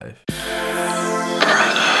You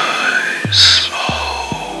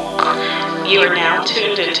are now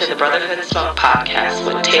tuned into the Brotherhood Smoke podcast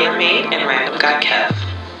with Taylor Made and Random Guy Kev.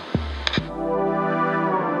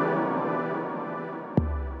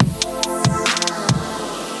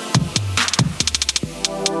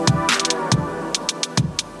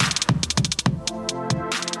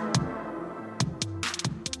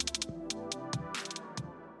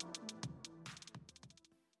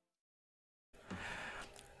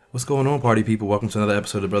 What's going on, party people? Welcome to another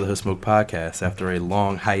episode of the Brotherhood Smoke podcast. After a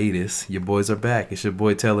long hiatus, your boys are back. It's your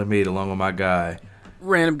boy Taylor Made along with my guy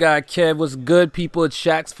Random Guy Kev. What's good, people? It's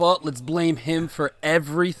Shaq's fault. Let's blame him for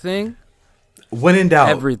everything. When in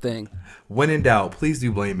doubt, please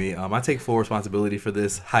do blame me. I take full responsibility for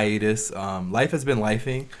this hiatus. Life has been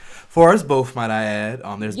lifing for us both, might I add.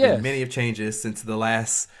 There's been many of changes since the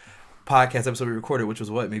last podcast episode we recorded, which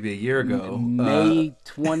was maybe a year ago, May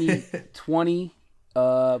 2020.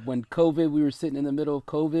 When COVID, we were sitting in the middle of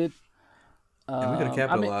COVID. And we could have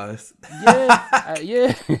capitalized.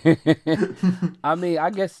 Yeah. I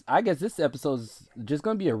guess this episode is just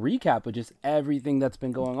gonna be a recap of just everything that's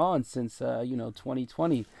been going on since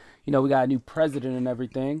 2020. We got a new president and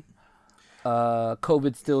everything.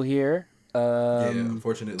 COVID's still here.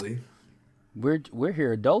 Unfortunately. We're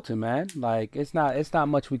here adulting, man. Like it's not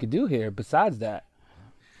much we could do here besides that.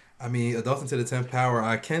 I mean, adulting to the 10th power.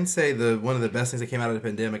 I can say one of the best things that came out of the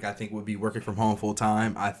pandemic, I think, would be working from home full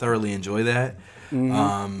time. I thoroughly enjoy that.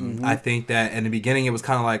 I think that in the beginning, it was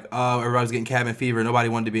kind of like, oh, everybody was getting cabin fever. Nobody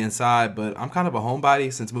wanted to be inside. But I'm kind of a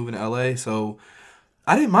homebody since moving to LA. So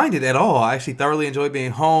I didn't mind it at all. I actually thoroughly enjoyed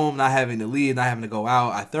being home, not having to leave, not having to go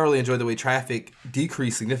out. I thoroughly enjoyed the way traffic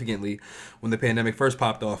decreased significantly when the pandemic first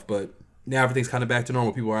popped off. But now everything's kind of back to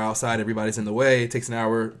normal. People are outside. Everybody's in the way. It takes an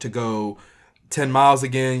hour to go 10 miles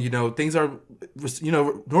again. Things are,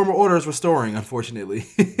 normal order is restoring, unfortunately.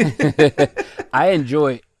 I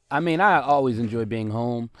always enjoy being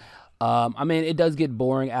home. It does get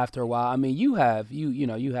boring after a while. I mean, you have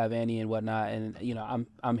Annie and whatnot, and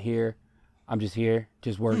I'm here. I'm just here,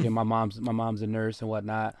 just working. My mom's a nurse and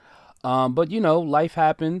whatnot. But life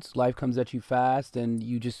happens. Life comes at you fast, and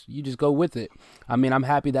you just go with it. I mean, I'm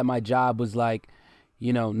happy that my job was like,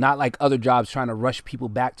 not like other jobs trying to rush people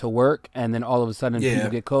back to work, and then all of a sudden people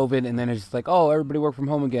get COVID, and then it's just like, oh, everybody work from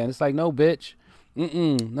home again. It's like, no, bitch.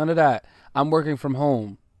 None of that. I'm working from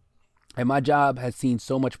home. And my job has seen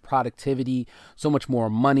so much productivity, so much more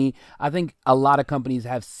money. I think a lot of companies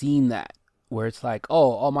have seen that, where it's like,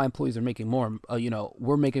 oh, all my employees are making more,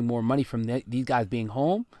 we're making more money from these guys being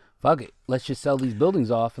home. Fuck it. Let's just sell these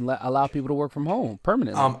buildings off and allow people to work from home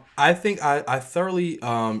permanently. I think I thoroughly,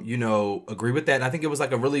 agree with that. And I think it was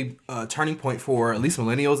like a really turning point for at least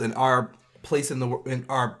millennials and our place in the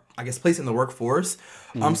workforce,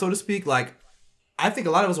 so to speak. Like, I think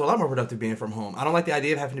a lot of us are a lot more productive being from home. I don't like the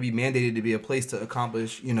idea of having to be mandated to be a place to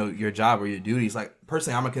accomplish, your job or your duties. Like,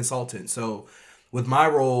 personally, I'm a consultant, so with my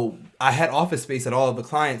role, I had office space at all of the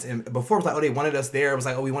clients. And before it was like, oh, they wanted us there. It was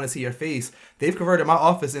like, oh, we want to see your face. They've converted my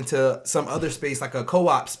office into some other space, like a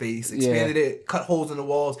co-op space, expanded it, cut holes in the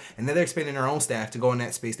walls. And then they're expanding their own staff to go in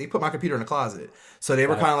that space. They put my computer in the closet. So they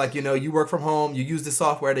were kind of like, you work from hhome. You use the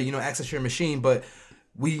software to, access your machine. But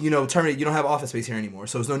we, terminate. You don't have office space here anymore.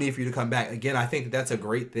 So there's no need for you to come back. Again, I think that's a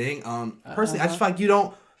great thing. Personally, I just feel like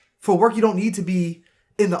for work, you don't need to be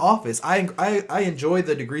in the office. I enjoy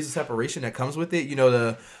the degrees of separation that comes with it.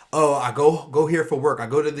 I go here for work. I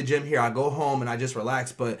go to the gym here. I go home and I just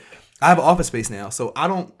relax. But I have an office space now, so I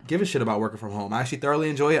don't give a shit about working from home. I actually thoroughly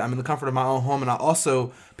enjoy it. I'm in the comfort of my own home,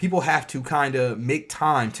 and people have to kind of make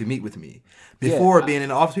time to meet with me. Before, being in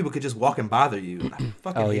the office, people could just walk and bother you. I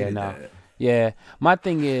fucking hated that. Yeah, my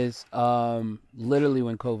thing is, literally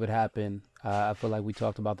when COVID happened, I feel like we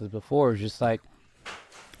talked about this before. It was just like,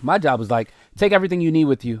 my job was like, take everything you need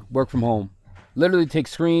with you, work from home. Literally take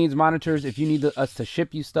screens, monitors. If you need us to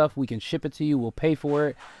ship you stuff, we can ship it to you. We'll pay for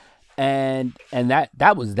it. And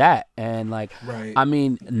that was that. And like, right. I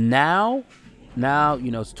mean, now,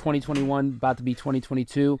 it's 2021, about to be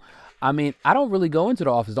 2022. I mean, I don't really go into the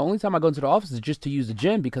office. The only time I go into the office is just to use the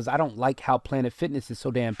gym because I don't like how Planet Fitness is so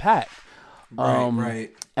damn packed. Right.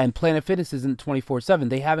 And Planet Fitness isn't 24/7.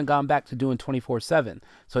 They haven't gone back to doing 24/7.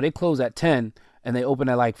 So they close at 10 and they open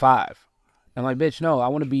at like 5. I'm like, bitch, no, I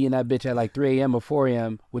want to be in that bitch at like 3 a.m. or 4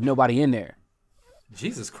 a.m. with nobody in there.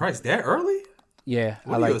 Jesus Christ, that early? Yeah.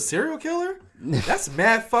 What, are you a serial killer? That's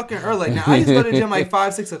mad fucking early. Like, now, I used to go to the gym like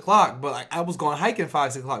 5, 6 o'clock, but like I was going hiking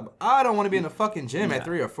 5, 6 o'clock. But I don't want to be in the fucking gym at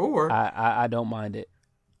 3 or 4. I don't mind it.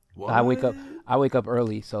 What? I wake up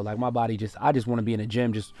early, so like my body I just want to be in the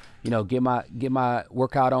gym, just get my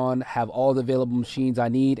workout on, have all the available machines I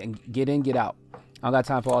need, and get in, get out. I don't got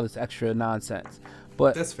time for all this extra nonsense.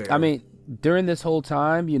 But That's fair. I mean, during this whole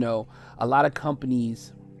time, a lot of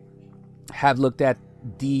companies have looked at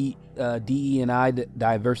DE&I,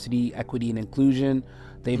 diversity, equity, and inclusion.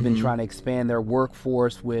 They've been trying to expand their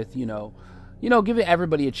workforce with, giving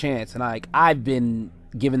everybody a chance. And I've been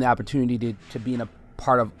given the opportunity to be in a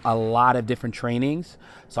part of a lot of different trainings.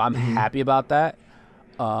 So I'm happy about that.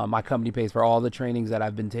 My company pays for all the trainings that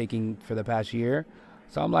I've been taking for the past year.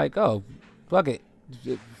 So I'm like, oh, fuck it.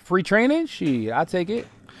 Free training? Shit, I take it.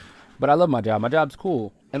 But I love my job. My job's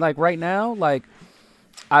cool. And right now,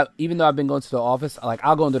 even though I've been going to the office,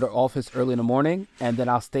 I'll go into the office early in the morning and then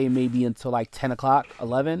I'll stay maybe until 10 o'clock,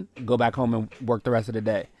 11, go back home and work the rest of the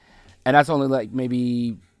day. And that's only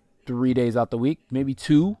maybe 3 days out the week, maybe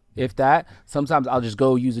 2, if that. Sometimes I'll just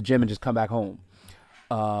go use the gym and just come back home.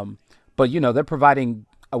 But they're providing,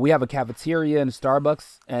 we have a cafeteria and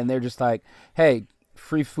Starbucks, and they're just like, hey,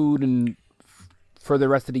 free food and for the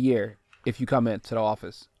rest of the year if you come into the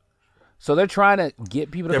office. So they're trying to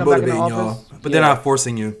get people to come back in the office. Y'all, but they're not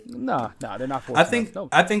forcing you. No, they're not forcing us. No.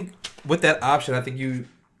 I think with that option,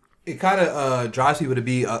 it kind of drives people to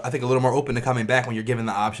be, I think, a little more open to coming back when you're given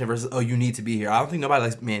the option versus, oh, you need to be here. I don't think nobody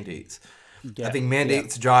likes mandates. Yeah. I think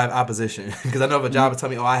mandates drive opposition. Because I know if a job is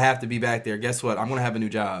telling me, oh, I have to be back there, guess what? I'm going to have a new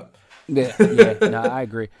job. Yeah, no, I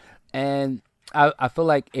agree. And I feel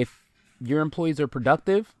like if your employees are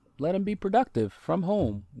productive, let them be productive from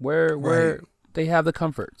home where they have the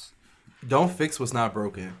comforts. Don't fix what's not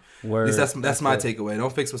broken. At least that's my takeaway.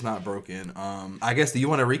 Don't fix what's not broken. I guess, do you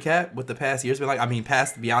want to recap what the past year's been like? I mean,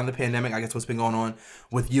 past, beyond the pandemic, I guess what's been going on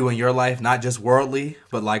with you and your life, not just worldly,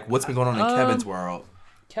 but what's been going on in Kevin's world?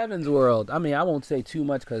 Kevin's world. I mean, I won't say too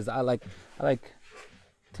much because I like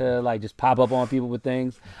to just pop up on people with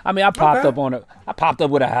things. I mean, I popped up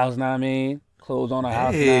with a house. Now I mean, clothes on a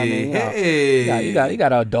house. You got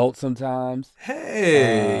to adult sometimes.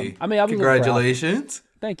 Hey, I mean, congratulations.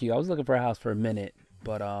 Thank you. I was looking for a house for a minute,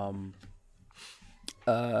 but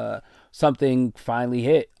something finally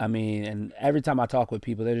hit. I mean, and every time I talk with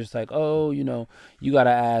people, they're just like, "Oh, you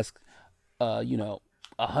gotta ask,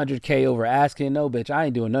 $100K over asking." No, bitch, I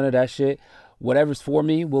ain't doing none of that shit. Whatever's for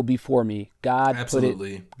me will be for me. God put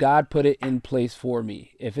it in place for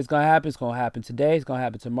me. If it's gonna happen, it's gonna happen today. It's gonna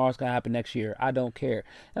happen tomorrow. It's gonna happen next year. I don't care.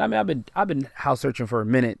 And I mean, I've been house searching for a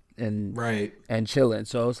minute and chilling.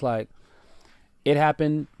 So it's like, it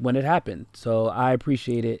happened when it happened. So I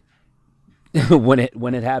appreciate it when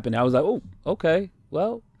it happened. I was like, oh, okay.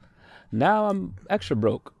 Well, now I'm extra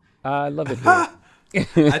broke. I love it here.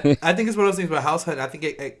 I think it's one of those things about house hunting. I think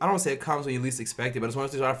I don't want to say it comes when you least expect it, but it's one of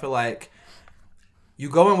those things where I feel like you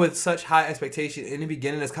go in with such high expectation in the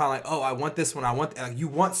beginning. It's kind of like, oh, I want this one. I want you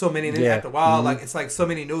want so many, and then after a while, it's like so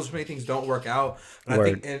many no's, so many things don't work out. But I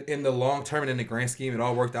think in the long term and in the grand scheme, it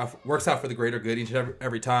all works out for the greater good each and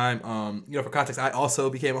every time. For context, I also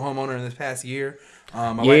became a homeowner in this past year.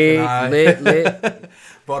 My wife and I lit.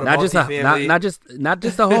 bought a not multi-family. not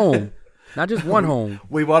just a home. Not just one home.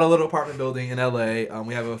 We bought a little apartment building in LA.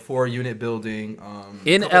 We have a 4-unit building.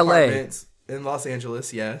 In LA. In Los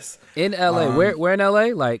Angeles, yes. In LA. Where in LA?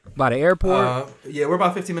 Like by the airport? Yeah, we're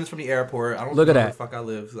about 15 minutes from the airport. I don't know where the fuck I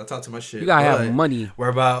live because I talk too much shit. You gotta have money. We're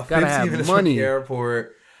about 15 minutes from the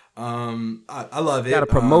airport. I love it. Got a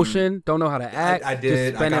promotion. Don't know how to act. I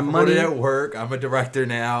did. I got promoted at work. I'm a director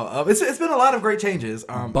now. It's been a lot of great changes.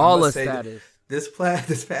 Baller status.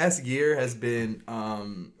 This past year has been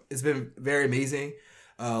it's been very amazing.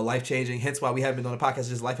 Life changing. Hence why we haven't been doing a podcast.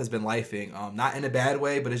 Just life has been lifing. Not in a bad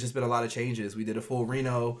way, but it's just been a lot of changes. We did a full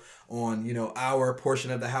reno on our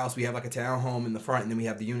portion of the house. We have like a townhome in the front, and then we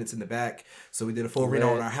have the units in the back. So we did a full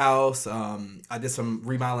reno on our house. I did some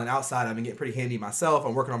remodeling outside. I've been getting pretty handy myself.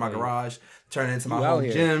 I'm working on my garage, turning it into my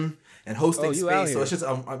home gym and hosting space. So it's just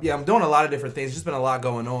I'm doing a lot of different things. It's just been a lot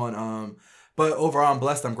going on. But overall, I'm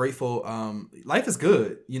blessed. I'm grateful. Life is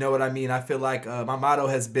good. You know what I mean? I feel like my motto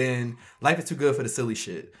has been, life is too good for the silly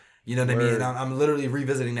shit. You know what I mean? And I'm literally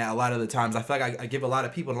revisiting that a lot of the times. I feel like I give a lot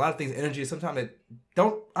of people and a lot of things energy sometimes that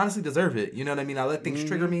don't honestly deserve it. You know what I mean? I let things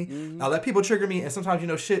trigger me. I let people trigger me. And sometimes,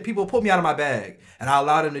 people pull me out of my bag. And I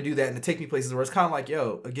allow them to do that and to take me places where it's kind of like,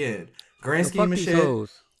 yo, again, grand scheme of shit.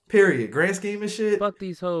 Hoes. Period. Grand scheme of shit. Fuck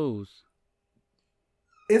these hoes.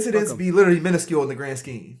 Incidents be literally minuscule in the grand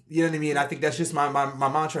scheme. You know what I mean? I think that's just my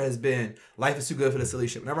mantra has been, life is too good for the silly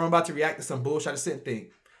shit. Whenever I'm about to react to some bullshit, I just sit and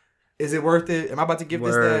think, is it worth it? Am I about to give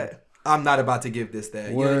this that? I'm not about to give this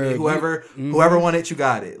that. You know what I mean? Whoever won it, you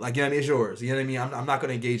got it. Like, you know what I mean? It's yours. You know what I mean? I'm not going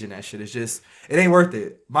to engage in that shit. It's just, it ain't worth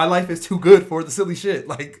it. My life is too good for the silly shit.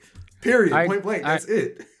 Like, period. Point blank. That's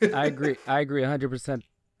it. I agree 100%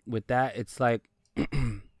 with that. It's like,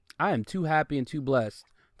 I am too happy and too blessed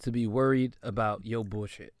to be worried about your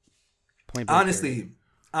bullshit. Point blank period.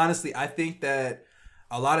 Honestly, I think that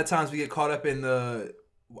a lot of times we get caught up in the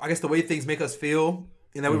way things make us feel,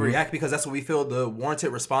 and then we react because that's what we feel the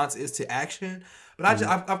warranted response is to action. But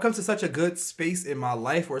I've come to such a good space in my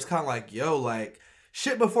life where it's kind of like, yo, like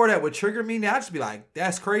shit before that would trigger me. Now I just be like,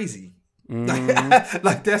 that's crazy.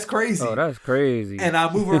 Like that's crazy. Oh, that's crazy. And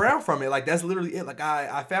I move around from it. Like that's literally it. Like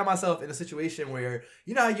I found myself in a situation where,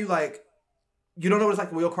 you know how you like, you don't know what it's like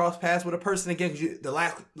to wheel cross paths with a person again because the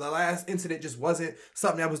last incident just wasn't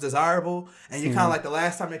something that was desirable, and you kind of like the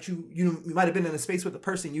last time that you might have been in a space with the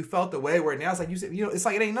person, you felt the way where now it's like you said, you know, it's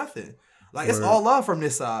like it ain't nothing. Like it's all love from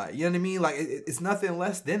this side. You know what I mean? Like it's nothing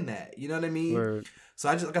less than that. You know what I mean? Word. So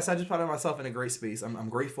I just found myself in a great space. I'm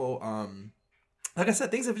grateful. Like I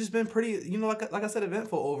said, things have just been pretty, you know, like I said,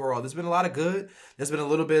 eventful overall. There's been a lot of good. There's been a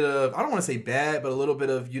little bit of, I don't want to say bad, but a little bit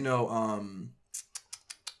of, you know,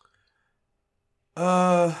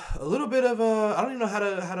 a little bit of I don't even know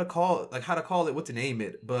how to call it, what to name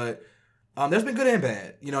it, but there's been good and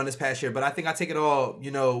bad, you know, in this past year. But I think I take it all,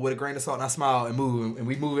 you know, with a grain of salt, and I smile and move, and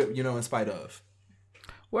we move it, you know, in spite of.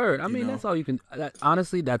 Word. I mean, that's all you can.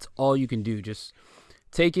 Honestly, that's all you can do. Just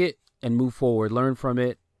take it and move forward. Learn from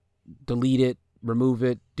it. Delete it. Remove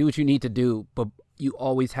it. Do what you need to do. But you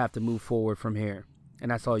always have to move forward from here,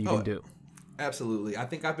 and that's all you can do. Absolutely. I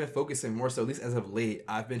think I've been focusing more so, at least as of late,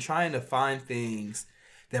 I've been trying to find things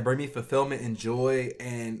that bring me fulfillment and joy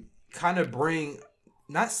and kind of bring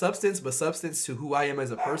not substance, but substance to who I am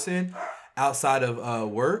as a person outside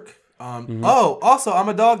of work. Oh, also, I'm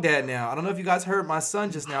a dog dad now. I don't know if you guys heard my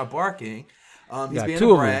son just now barking. He's being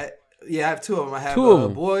a brat. Yeah, I have two of them. I have a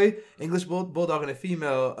boy, English bulldog, and a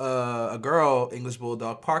female, a girl, English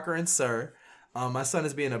bulldog, Parker and Sir. My son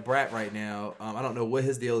is being a brat right now. I don't know what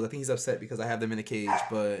his deal is. I think he's upset because I have them in a cage,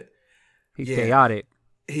 but he's chaotic.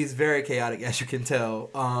 He's very chaotic, as you can tell.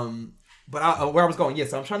 But where I was going,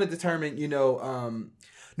 so I'm trying to determine, you know,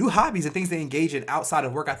 new hobbies and things to engage in outside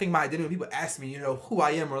of work. I think my identity, when people ask me, you know, who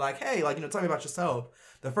I am, or like, hey, like, you know, tell me about yourself,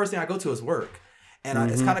 the first thing I go to is work.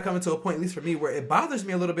 And it's kind of coming to a point, at least for me, where it bothers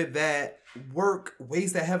me a little bit that work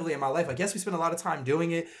weighs that heavily in my life. Like, yes, we spend a lot of time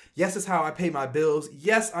doing it. Yes, it's how I pay my bills.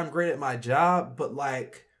 Yes, I'm great at my job. But,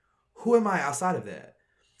 like, who am I outside of that?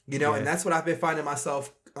 You know, and that's what I've been finding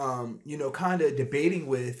myself, you know, kind of debating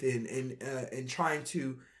with and trying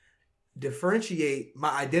to differentiate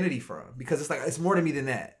my identity from. Because it's like, it's more to me than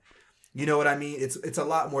that. You know what I mean? It's a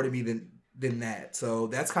lot more to me than that. So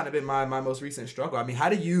that's kind of been my most recent struggle. I mean, how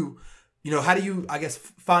do you, I guess,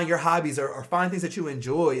 find your hobbies or find things that you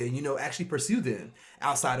enjoy and, you know, actually pursue them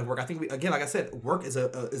outside of work? I think, again, like I said, work is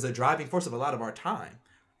a driving force of a lot of our time,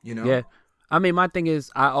 you know? Yeah. I mean, my thing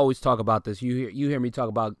is, I always talk about this. You hear me talk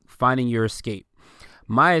about finding your escape.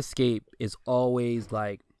 My escape is always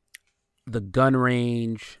like the gun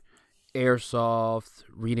range, airsoft,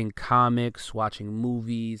 reading comics, watching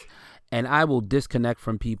movies, and I will disconnect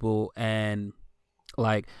from people and,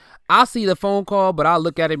 like, I'll see the phone call, but I'll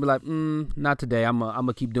look at it and be like, not today. I'm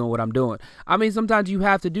gonna keep doing what I'm doing. I mean, sometimes you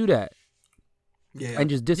have to do that. Yeah. And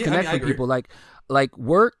just disconnect from people. Like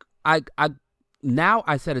work, I now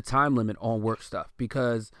I set a time limit on work stuff,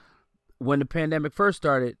 because when the pandemic first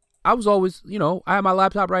started, I was always, you know, I had my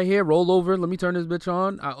laptop right here, roll over, let me turn this bitch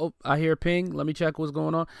on. I hear a ping, let me check what's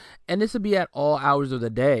going on. And this would be at all hours of the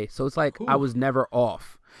day. So it's like, I was never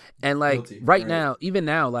off. And like right now, even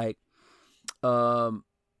now, like,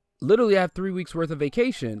 literally I have 3 weeks worth of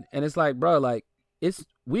vacation, and it's like, bro, like,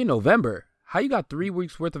 we in November. How you got 3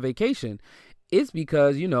 weeks worth of vacation? It's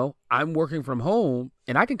because, you know, I'm working from home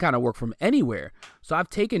and I can kind of work from anywhere. So I've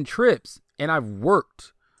taken trips and I've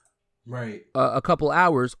worked a couple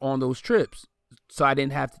hours on those trips. So I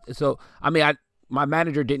didn't have to. So, I mean, my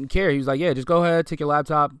manager didn't care. He was like, yeah, just go ahead, take your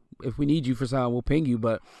laptop. If we need you for something, we'll ping you.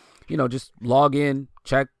 But, you know, just log in,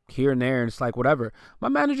 check here and there. And it's like, whatever. My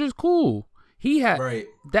manager's cool. He had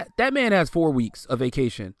that man has 4 weeks of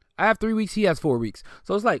vacation. I have 3 weeks. He has 4 weeks.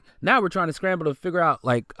 So it's like, now we're trying to scramble to figure out,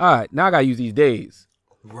 like, all right, now I got to use these days.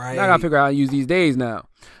 Right. Now I got to figure out how to use these days now.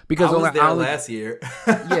 Because I was there last year.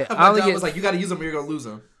 Yeah. My job was like, you got to use them or you're going to lose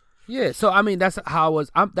them. Yeah. So, I mean, that's how I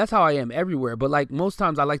was. That's how I am everywhere. But, like, most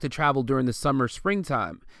times I like to travel during the summer,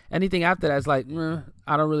 springtime. Anything after that is like,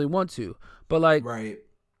 I don't really want to. But, like,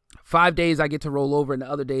 5 days I get to roll over, and the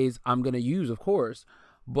other days I'm going to use, of course.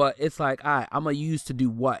 But it's like, all right, I'm going to use to do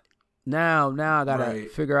what? Now I got to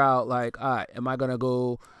figure out, like, all right, am I going to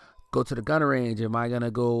go to the gun range? Am I going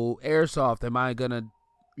to go airsoft? Am I going to,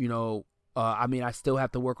 you know, I mean, I still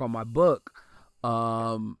have to work on my book.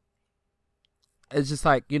 It's just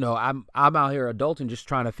like, you know, I'm out here adulting, just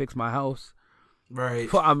trying to fix my house. Right.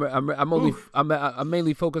 I'm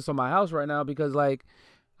mainly focused on my house right now because, like,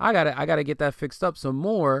 I gotta get that fixed up some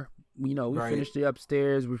more. We Right. finished the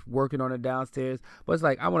upstairs. We're working on it downstairs. But it's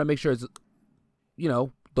like I want to make sure it's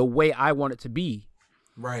the way I want it to be.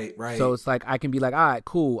 Right. So it's like I can be like, all right,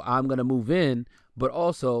 cool. I'm gonna move in, but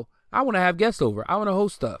also I want to have guests over. I want to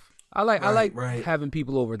host stuff. I like having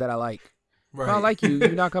people over that I like. Right. If I don't like you, you're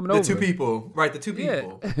not coming the over. two people. Right. The two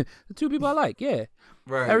people. Yeah. The two people I like. Yeah.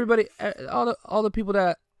 Right. Everybody, all the people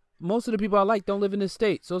that most of the people I like don't live in this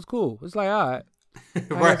state, so it's cool. It's like, all right.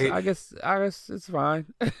 Right. I guess it's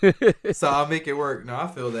fine. So I'll make it work. No, I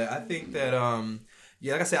feel that. I think that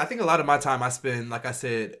like I said, I think a lot of my time I spend, like I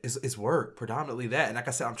said, is work, predominantly that. And like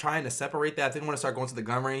I said, I'm trying to separate that. I think I want to start going to the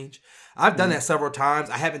gun range. I've done that several times.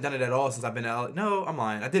 I haven't done it at all since I've been in LA. No, I'm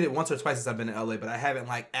lying. I did it once or twice since I've been in LA, but I haven't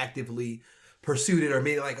like actively pursued it or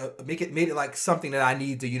made it like something that I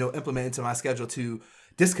need to, implement into my schedule to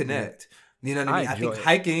disconnect. You know what I mean? I think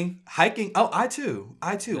hiking. Oh, I too.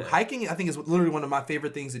 Yeah. Hiking, I think, is literally one of my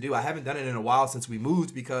favorite things to do. I haven't done it in a while since we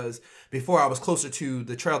moved because before I was closer to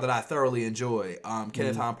the trail that I thoroughly enjoy.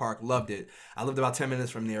 Kennethon Park, loved it. I lived about 10 minutes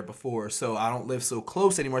from there before, so I don't live so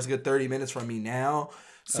close anymore. It's a good 30 minutes from me now.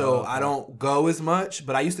 So I don't go as much,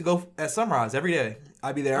 but I used to go at sunrise every day.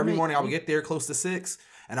 I'd be there every morning. I would get there close to 6.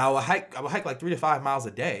 And I would hike like 3 to 5 miles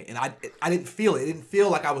a day. And I didn't feel it. It didn't feel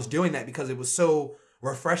like I was doing that because it was so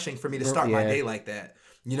refreshing for me to start my day like that.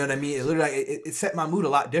 You know what I mean? It literally it set my mood a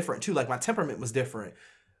lot different too. Like my temperament was different.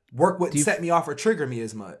 Work wouldn't set me off or trigger me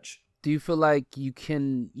as much. Do you feel like you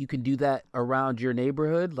can do that around your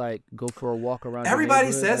neighborhood? Like go for a walk around Everybody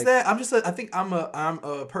your says that? I think I'm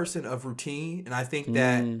a person of routine, and I think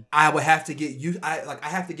that I would have to get used I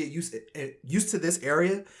have to get used to this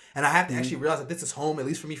area, and I have to actually realize that this is home, at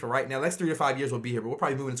least for me for right now. The next 3 to 5 years we'll be here, but we'll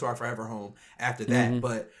probably move into our forever home after that.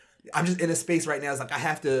 But I'm just in a space right now. It's like I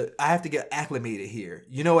have to get acclimated here.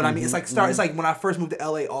 You know what I mean? It's like it's like when I first moved to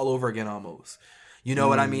LA all over again almost. You know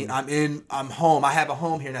what I mean? I'm home. I have a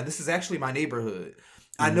home here now. This is actually my neighborhood.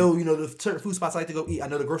 I know, the certain food spots I like to go eat. I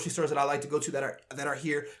know the grocery stores that I like to go to that are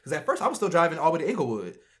here. Because at first I was still driving all the way to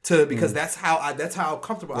Inglewood because that's how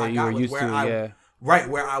comfortable I got with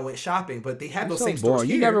where I went shopping. But they have those same stores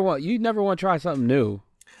here. You never want to try something new.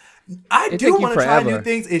 I do want to try new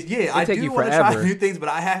things. I do want to try new things, but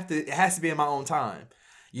it has to be in my own time.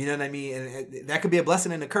 You know what I mean? And that could be a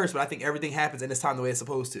blessing and a curse, but I think everything happens in its time the way it's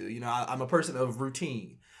supposed to. I'm a person of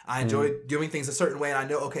routine. I enjoy doing things a certain way, and I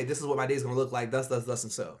know, okay, this is what my day is going to look like, thus,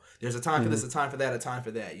 and so. There's a time for this, a time for that, a time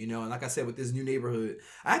for that, And like I said, with this new neighborhood,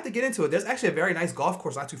 I have to get into it. There's actually a very nice golf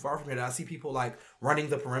course not too far from here that I see people, like, running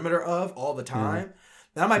the perimeter of all the time.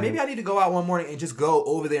 And I'm like, maybe I need to go out one morning and just go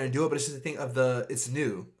over there and do it, but it's just a thing of it's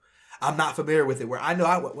new. I'm not familiar with it. Where I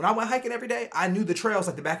know when I went hiking every day, I knew the trails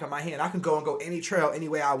like the back of my hand. I could go any trail any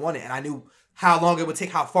way I wanted, and I knew how long it would take,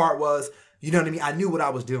 how far it was. You know what I mean? I knew what I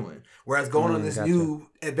was doing. Whereas going on this new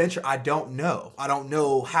adventure, I don't know. I don't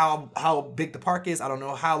know how big the park is. I don't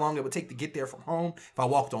know how long it would take to get there from home. If I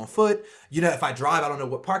walked on foot, if I drive, I don't know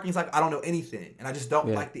what parking's like. I don't know anything, and I just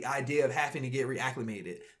don't like the idea of having to get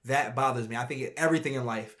reacclimated. That bothers me. I think everything in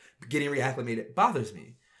life, getting reacclimated, bothers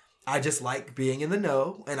me. I just like being in the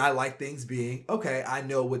know, and I like things being, okay, I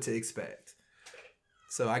know what to expect.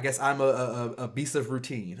 So I guess I'm a beast of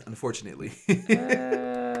routine, unfortunately.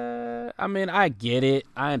 I mean, I get it.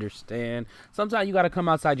 I understand. Sometimes you got to come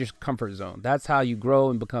outside your comfort zone. That's how you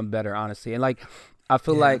grow and become better, honestly. And, I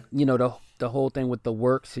feel like, the whole thing with the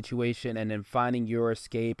work situation and then finding your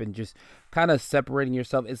escape and just kind of separating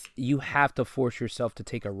yourself, you have to force yourself to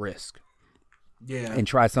take a risk. Yeah. And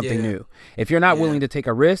try something new. If you're not willing to take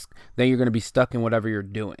a risk, then you're going to be stuck in whatever you're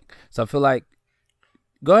doing. So I feel like,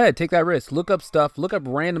 go ahead, take that risk. Look up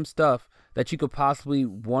random stuff that you could possibly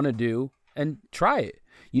want to do and try it.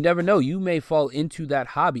 You never know. You may fall into that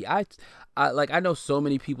hobby. I know so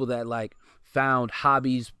many people that found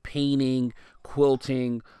hobbies, painting,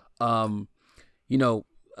 quilting, doing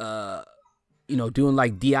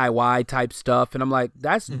DIY type stuff. And I'm like,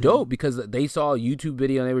 that's dope because they saw a YouTube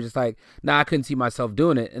video and they were just like, nah, I couldn't see myself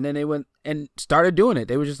doing it. And then they went and started doing it.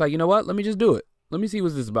 They were just like, you know what? Let me just do it. Let me see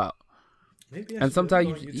what's this about. Maybe I sometimes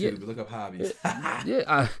go on YouTube look up hobbies.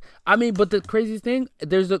 I mean, but the craziest thing,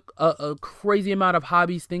 there's a crazy amount of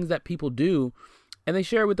hobbies, things that people do, and they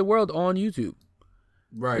share it with the world on YouTube.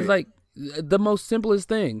 Right. It's like the most simplest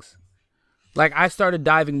things. I started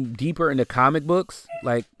diving deeper into comic books,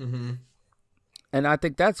 and I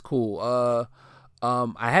think that's cool.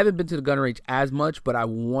 I haven't been to the gun range as much, but I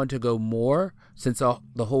want to go more since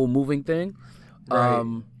the whole moving thing.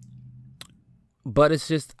 Right. But it's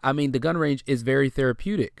just, the gun range is very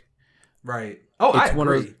therapeutic. Right. Oh, I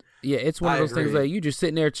agree. It's one of those things you just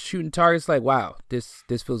sitting there shooting targets wow, this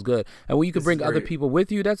feels good. And when you can bring other people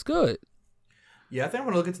with you, that's good. Yeah, I think I'm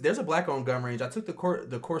gonna look at. There's a black-owned gun range. I took the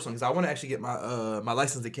course on because I want to actually get my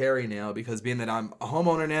license to carry now. Because being that I'm a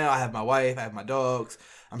homeowner now, I have my wife, I have my dogs.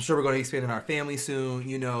 I'm sure we're going to be expanding our family soon.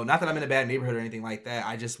 You know, not that I'm in a bad neighborhood or anything like that.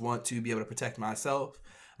 I just want to be able to protect myself,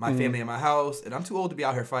 my family, and my house. And I'm too old to be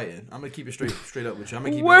out here fighting. I'm gonna keep it straight up with you. I'm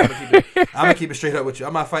gonna keep it straight up with you.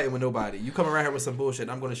 I'm not fighting with nobody. You come around here with some bullshit,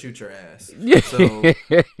 I'm gonna shoot your ass. So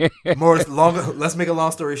let's make a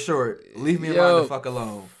long story short. Leave me alone the fuck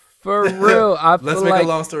alone. For real, let's make a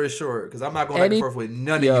long story short because I'm not going back and forth with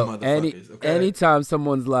none of you motherfuckers. Okay? Anytime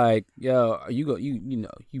someone's like, "Yo, you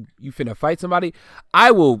finna fight somebody,"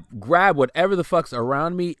 I will grab whatever the fuck's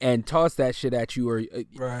around me and toss that shit at you. Or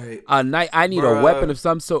I need a weapon of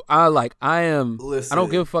some sort. I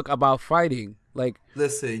don't give a fuck about fighting. Like,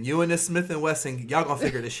 listen, you and this Smith and Wesson, y'all gonna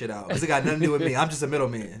figure this shit out. Because it got nothing to do with me. I'm just a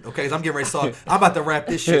middleman, okay? Because I'm getting ready to solve. I'm about to wrap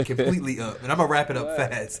this shit completely up. And I'm gonna wrap it up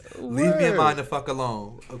fast. Leave me and mine the fuck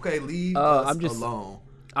alone, okay? Leave us alone.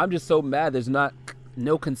 I'm just so mad there's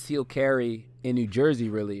no concealed carry in New Jersey,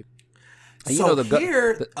 really. And so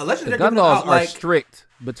the allegedly, gun laws are strict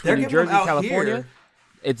between New Jersey and California. Here.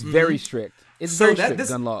 It's very strict. It's very strict,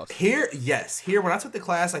 gun laws. Here, when I took the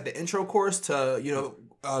class, like the intro course to,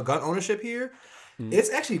 gun ownership here,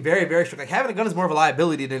 it's actually very, very strict. Like having a gun is more of a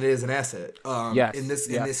liability than it is an asset. In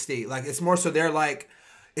this state, like it's more so they're like,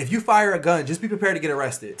 if you fire a gun, just be prepared to get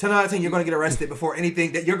arrested. 10 out of 10, you're going to get arrested before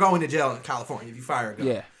anything. That you're going to jail in California if you fire a gun.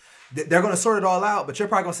 Yeah. They're going to sort it all out, but you're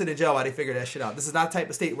probably going to sit in jail while they figure that shit out. This is not the type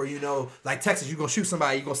of state where, like Texas, you're going to shoot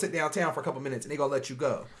somebody, you're going to sit downtown for a couple minutes, and they're going to let you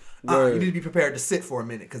go. You need to be prepared to sit for a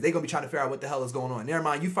minute because they're going to be trying to figure out what the hell is going on. Never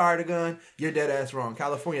mind, you fired a gun, you're dead ass wrong.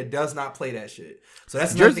 California does not play that shit. So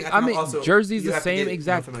that's another thing Jersey's the same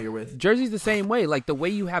exact. Familiar with. Jersey's the same way. Like the way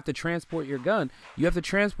you have to transport your gun, you have to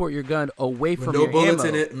transport your gun away from your bullets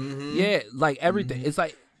in it. Mm-hmm. Yeah, like everything. Mm-hmm. It's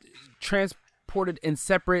like transported in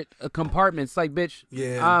separate compartments. Like, bitch,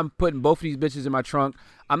 I'm putting both of these bitches in my trunk.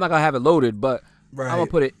 I'm not gonna have it loaded, but I'm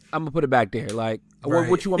gonna put it back there. Like,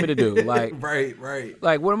 what you want me to do? Like, right.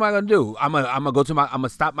 Like, what am I gonna do? I'm gonna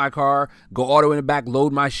stop my car, go all the way in the back,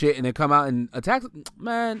 load my shit, and then come out and attack.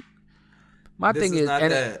 Man, my thing is,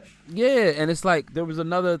 and it's like there was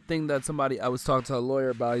another thing that I was talking to a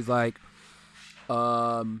lawyer about. He's like,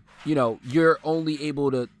 you're only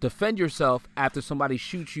able to defend yourself after somebody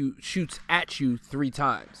shoots at you 3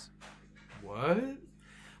 times. What?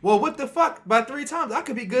 Well, what the fuck? By 3 times, I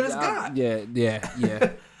could be good as God.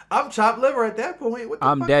 Yeah. I'm chopped liver at that point. What the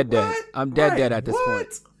I'm fuck? dead. What? I'm dead at this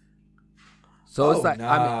point. So it's like,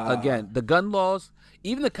 I mean, again, the gun laws,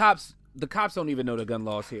 even the cops don't even know the gun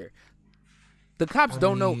laws here. The cops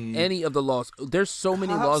don't know any of the laws. There's so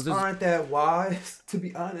many laws. Cops aren't that wise, to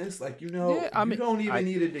be honest. Like, you don't even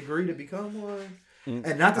need a degree to become one.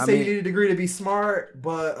 And not to say you need a degree to be smart,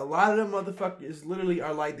 but a lot of them motherfuckers literally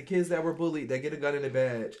are like the kids that were bullied that get a gun and a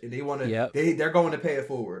badge and they want to, they're going to pay it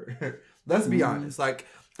forward. Let's be honest. Like,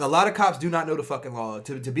 a lot of cops do not know the fucking law.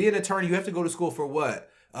 To be an attorney, you have to go to school for what?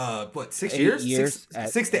 6 years?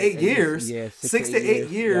 6 to 8 years. Yeah, 6 to 8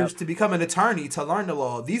 years to become an attorney, to learn the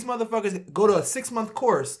law. These motherfuckers go to a 6-month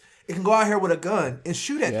course and can go out here with a gun and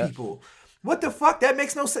shoot at people. What the fuck? That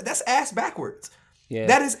makes no sense. That's ass backwards. Yeah.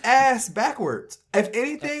 That is ass backwards. If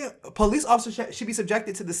anything, police officers should be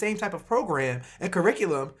subjected to the same type of program and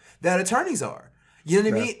curriculum that attorneys are. You know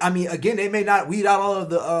what I mean? I mean, again, they may not weed out all of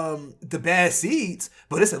the bad seeds,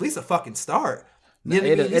 but it's at least a fucking start. You know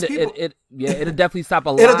what I mean? It'll definitely stop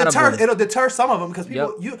a lot of them. It'll deter some of them because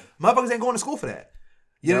motherfuckers ain't going to school for that.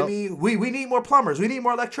 You know what I mean? We need more plumbers. We need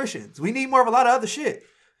more electricians. We need more of a lot of other shit.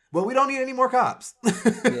 But we don't need any more cops.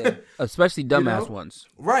 Especially dumbass ones.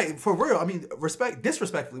 Right, for real. I mean,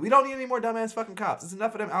 disrespectfully, we don't need any more dumbass fucking cops. There's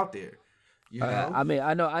enough of them out there. You know? I mean,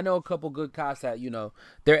 I know a couple good cops that,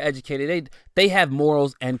 they're educated. They have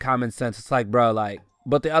morals and common sense. It's like, bro,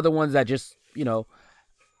 but the other ones that just,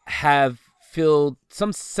 feel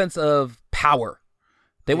some sense of power.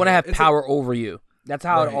 They want to have power over you. That's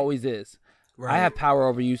how it always is. Right. I have power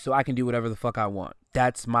over you, so I can do whatever the fuck I want.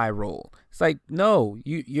 That's my role. It's like, no,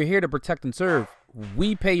 you're here to protect and serve.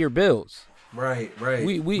 We pay your bills. Right.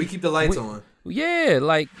 We keep the lights on. Yeah,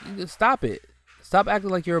 stop it. Stop acting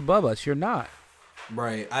like you're above us. You're not.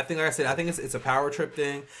 Right. I think it's a power trip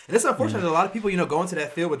thing. And it's unfortunate that a lot of people, go into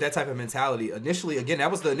that field with that type of mentality. Initially, again,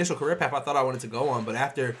 that was the initial career path I thought I wanted to go on. But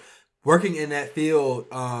after working in that field,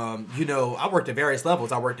 I worked at various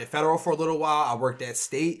levels. I worked at federal for a little while. I worked at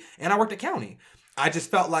state. And I worked at county. I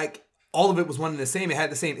just felt like all of it was one and the same. It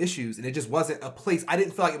had the same issues. And it just wasn't a place. I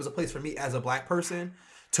didn't feel like it was a place for me as a black person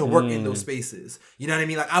to work in those spaces. You know what I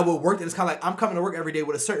mean? Like, I would work, and it's kind of like I'm coming to work every day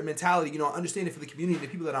with a certain mentality, understanding for the community, the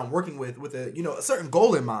people that I'm working with a certain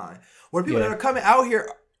goal in mind. Where people that are coming out here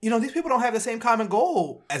these people don't have the same common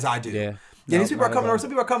goal as I do. Yeah. Yeah, these people are coming to work. Some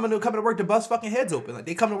people are coming to work to bust fucking heads open. Like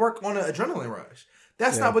they come to work on an adrenaline rush.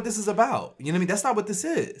 That's not what this is about. You know what I mean? That's not what this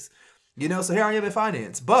is. So here I am in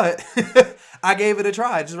finance, but I gave it a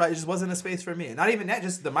try. It just wasn't a space for me. And not even that,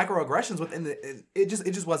 just the microaggressions within it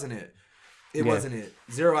just wasn't it. It wasn't it.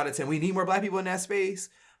 0 out of 10. We need more black people in that space,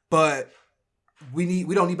 but we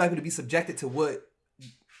don't need black people to be subjected to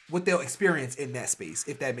what they'll experience in that space,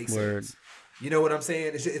 if that makes sense. You know what I'm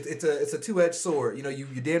saying? It's a two-edged sword.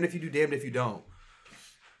 You're damned if you do, damned if you don't.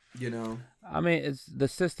 I mean, it's the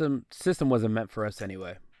system wasn't meant for us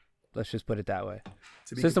anyway. Let's just put it that way.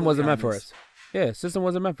 System wasn't meant for us. Yeah, system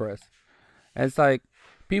wasn't meant for us. And it's like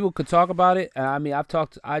people could talk about it. And I mean, I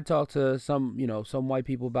talked to some white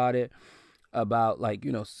people about it, about like,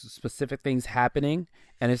 specific things happening.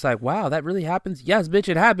 And it's like, wow, that really happens? Yes, bitch,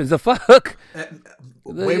 it happens. The fuck?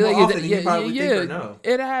 Way more often than you probably think or know.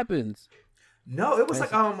 It happens. No, it was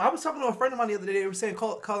like I was talking to a friend of mine the other day. They were saying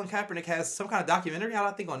Colin Kaepernick has some kind of documentary out,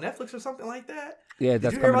 I think, on Netflix or something like that. Yeah,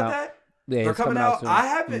 Did you hear about that? Yeah, they're coming out.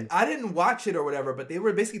 Soon. I didn't watch it or whatever, but they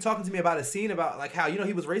were basically talking to me about a scene about like how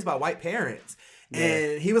he was raised by white parents,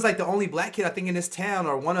 and he was like the only black kid I think in this town,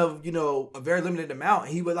 or one of a very limited amount.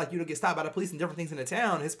 He would like get stopped by the police and different things in the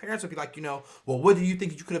town. His parents would be like, well, what do you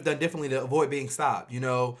think you could have done differently to avoid being stopped?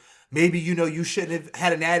 Maybe you shouldn't have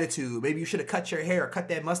had an attitude. Maybe you should have cut your hair or cut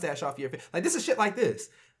that mustache off your face. Like this is shit like this.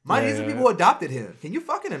 These are people who adopted him. Can you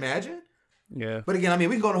fucking imagine? Yeah. But again, I mean,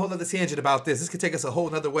 we can go on a whole other tangent about this. This could take us a whole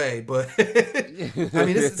nother way, but I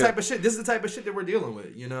mean, this is the type of shit. This is the type of shit that we're dealing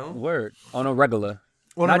with, Word on a regular,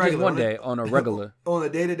 not just one day, on a regular, on a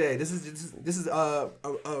day to day. This is a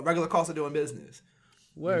regular cost of doing business.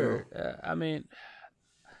 Word. I mean,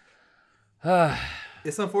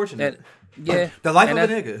 it's unfortunate. The life of a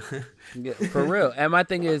nigga. Yeah, for real. And my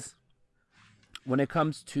thing is, when it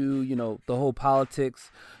comes to, the whole politics,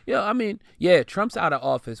 I mean, Trump's out of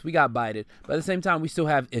office. We got Biden. But at the same time, we still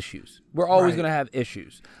have issues. We're always going to have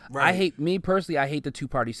issues. Right. I hate the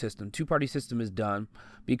two-party system. Two-party system is done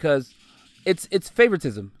because it's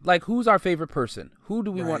favoritism. Like, who's our favorite person? Who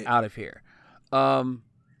do we want out of here? And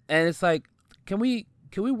it's like, can we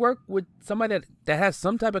work with somebody that has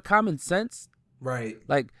some type of common sense? Right.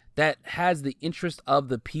 Like, that has the interest of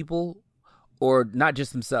the people or not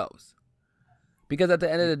just themselves. Because at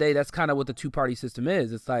the end of the day, that's kind of what the two-party system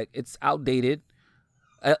is. It's like, it's outdated.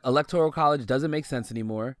 Electoral college doesn't make sense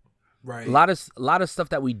anymore. Right. A lot of stuff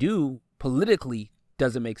that we do politically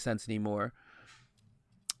doesn't make sense anymore.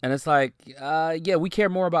 And it's like, we care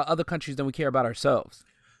more about other countries than we care about ourselves.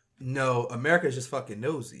 No, America is just fucking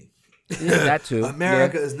nosy. That too.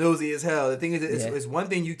 America is nosy as hell. The thing is, it's one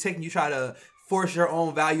thing you take and you try to force your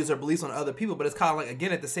own values or beliefs on other people, but it's kind of like,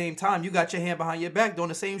 again, at the same time, you got your hand behind your back doing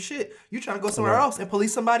the same shit. You trying to go somewhere else and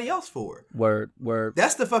police somebody else for it. Word.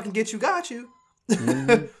 That's the fucking got you.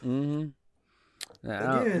 Mm-hmm.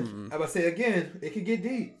 Again, I about to say again, it could get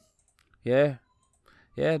deep. Yeah.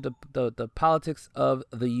 The politics of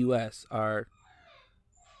the U.S. are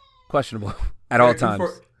questionable at all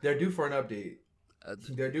times. They're due for an update.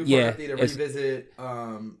 They're due for an update to revisit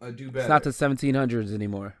do better. It's not the 1700s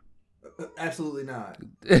anymore. Absolutely not.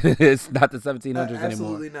 It's not the 1700s anymore.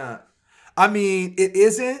 Absolutely not. I mean, it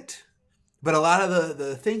isn't, but a lot of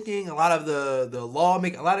the thinking, a lot of the law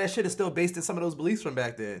making, a lot of that shit is still based in some of those beliefs from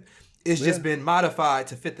back then. It's just been modified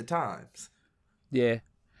to fit the times. Yeah.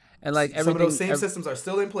 And like some of those same systems are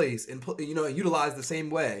still in place and utilized the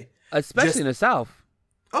same way. Especially in the South.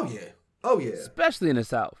 Oh yeah. Especially in the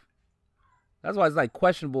South. That's why it's like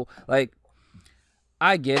questionable. Like,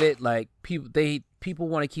 I get it. Like people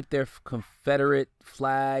want to keep their Confederate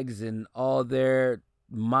flags and all their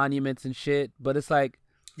monuments and shit, but it's like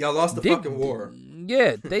y'all lost the fucking war.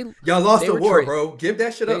 Yeah, y'all lost the war, bro. Give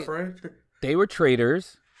that shit up, friend. They were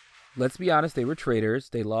traitors. Let's be honest, they were traitors.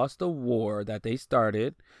 They lost the war that they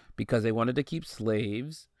started because they wanted to keep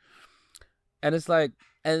slaves. And it's like,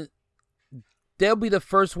 and they'll be the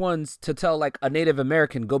first ones to tell like a Native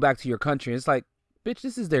American, go back to your country. It's like, bitch,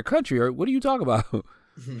 this is their country. Or what are you talking about?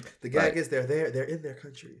 The gag is they're there. They're in their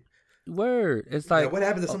country. Word. It's like, now, what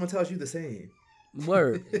happens if someone tells you the same?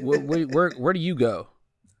 Word. Where do you go?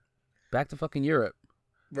 Back to fucking Europe.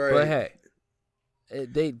 Right. But hey,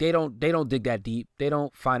 they don't dig that deep. They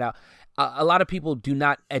don't find out. A lot of people do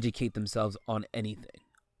not educate themselves on anything,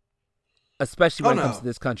 especially when it comes to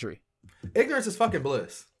this country. Ignorance is fucking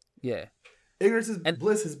bliss. Yeah. Ignorance is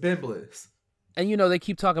bliss has been bliss. And they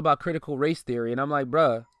keep talking about critical race theory, and I'm like,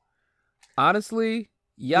 bruh, honestly,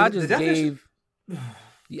 y'all they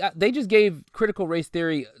just gave critical race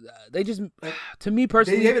theory. They just, to me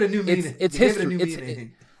personally, they gave it a new meaning. It's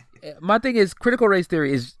history. My thing is, critical race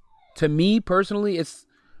theory is, to me personally, it's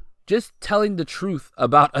just telling the truth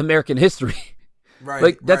about American history. Right.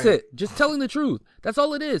 Like, that's right. it. Just telling the truth. That's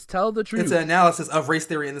all it is. Tell the truth. It's an analysis of race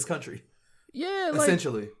theory in this country. Yeah, like,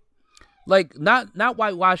 Essentially. Like, not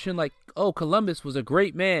whitewashing, like, oh, Columbus was a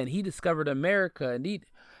great man. He discovered America. And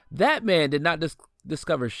that man did not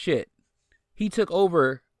discover shit. He took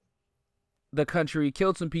over the country,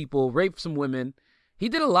 killed some people, raped some women. He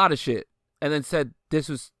did a lot of shit. And then said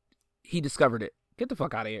he discovered it. Get the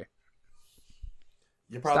fuck out of here.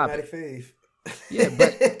 You're problematic faith. Yeah,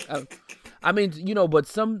 but I mean, but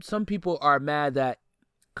some people are mad that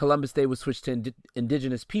Columbus Day was switched to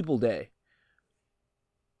Indigenous People Day,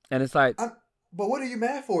 and it's like, but what are you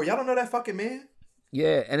mad for? Y'all don't know that fucking man.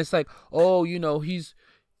 Yeah, and it's like, oh, he was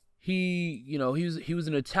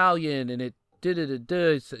an Italian, and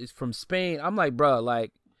it's from Spain. I'm like, bro,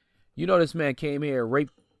 like, this man came here,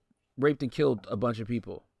 raped and killed a bunch of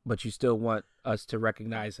people, but you still want us to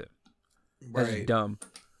recognize him. That's dumb.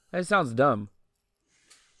 That sounds dumb.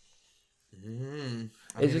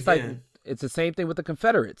 It's just like, it's the same thing with the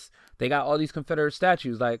Confederates. They got all these Confederate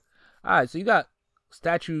statues. Like, all right, so you got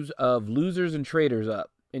statues of losers and traitors up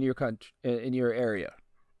in your country, in your area,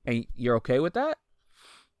 and you're okay with that?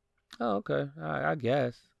 Oh, okay. I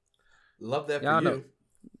guess. Love that for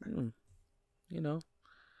you.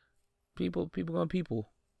 People gonna people.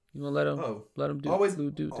 You gonna let them do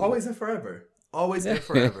always and forever. Always and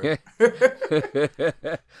forever.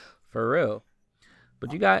 For real.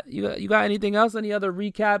 But you got anything else? Any other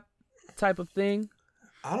recap type of thing?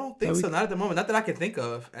 I don't think so. Not at the moment. Not that I can think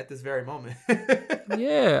of at this very moment.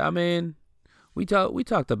 Yeah, I mean, we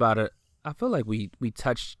talked about it. I feel like we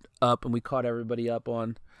touched up and we caught everybody up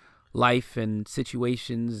on life and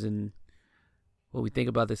situations and what we think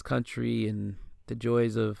about this country and the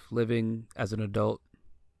joys of living as an adult.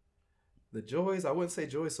 The joys, I wouldn't say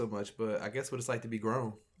joy so much, but I guess what it's like to be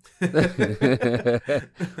grown.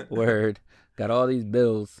 Word. Got all these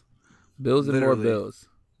bills and literally more bills.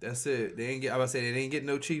 That's it. They ain't getting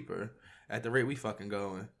no cheaper at the rate we fucking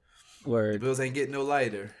going. Word. The bills ain't getting no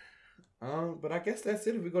lighter. But I guess that's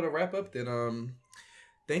it. If we're gonna wrap up, then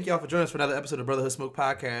thank y'all for joining us for another episode of Brotherhood Smoke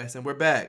Podcast, and we're back.